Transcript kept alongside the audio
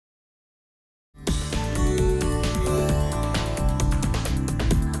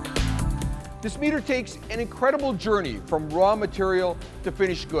This meter takes an incredible journey from raw material to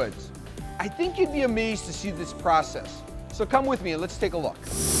finished goods. I think you'd be amazed to see this process. So come with me and let's take a look.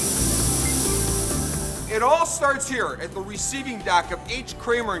 It all starts here at the receiving dock of H.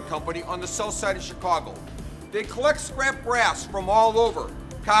 Kramer & Company on the south side of Chicago. They collect scrap brass from all over,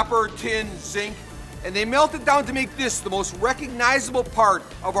 copper, tin, zinc, and they melt it down to make this the most recognizable part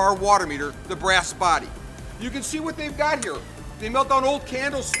of our water meter, the brass body. You can see what they've got here. They melt down old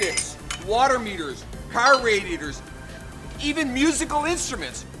candlesticks, water meters, car radiators, even musical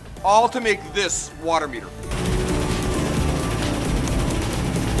instruments, all to make this water meter.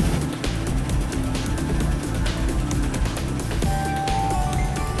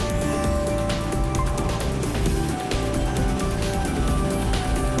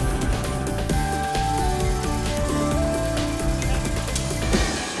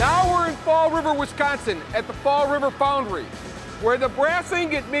 Now we're in Fall River, Wisconsin at the Fall River Foundry, where the brass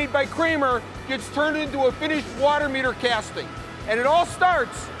ingot made by Kramer gets turned into a finished water meter casting. And it all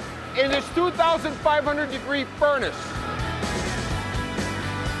starts in this 2,500-degree furnace.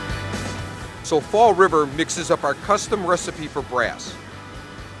 So Fall River mixes up our custom recipe for brass.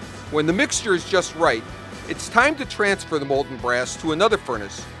 When the mixture is just right, it's time to transfer the molten brass to another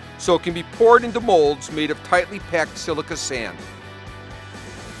furnace so it can be poured into molds made of tightly packed silica sand.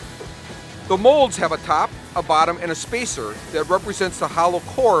 The molds have a top, a bottom, and a spacer that represents the hollow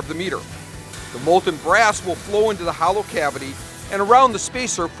core of the meter. The molten brass will flow into the hollow cavity and around the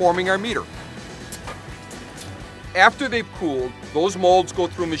spacer, forming our meter. After they've cooled, those molds go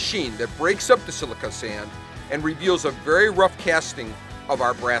through a machine that breaks up the silica sand and reveals a very rough casting of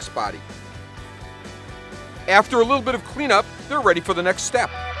our brass body. After a little bit of cleanup, they're ready for the next step.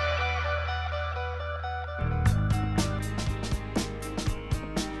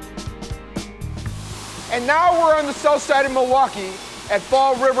 And now we're on the south side of Milwaukee at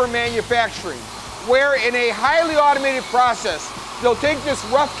Fall River Manufacturing, where in a highly automated process, they'll take this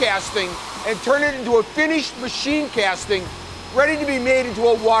rough casting and turn it into a finished machine casting ready to be made into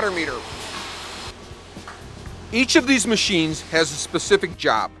a water meter. Each of these machines has a specific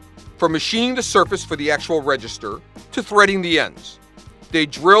job, from machining the surface for the actual register to threading the ends. They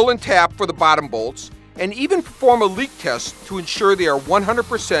drill and tap for the bottom bolts and even perform a leak test to ensure they are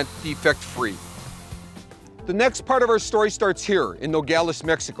 100% defect-free. The next part of our story starts here in Nogales,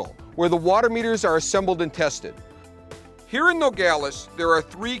 Mexico, where the water meters are assembled and tested. Here in Nogales, there are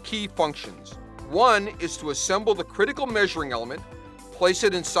three key functions. One is to assemble the critical measuring element, place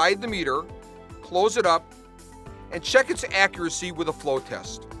it inside the meter, close it up, and check its accuracy with a flow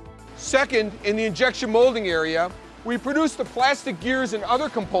test. Second, in the injection molding area, we produce the plastic gears and other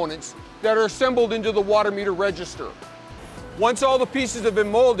components that are assembled into the water meter register. Once all the pieces have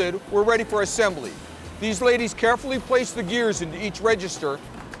been molded, we're ready for assembly. These ladies carefully place the gears into each register,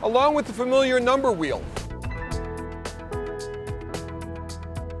 along with the familiar number wheel.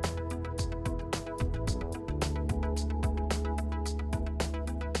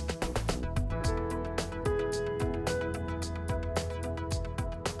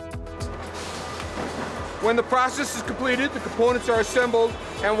 When the process is completed, the components are assembled,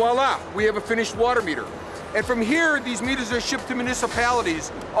 and voila, we have a finished water meter. And from here, these meters are shipped to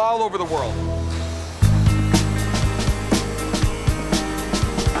municipalities all over the world.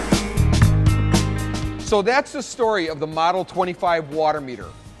 So that's the story of the Model 25 water meter.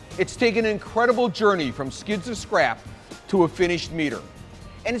 It's taken an incredible journey from skids of scrap to a finished meter.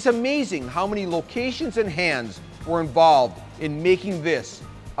 And it's amazing how many locations and hands were involved in making this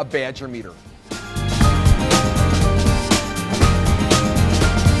a Badger meter.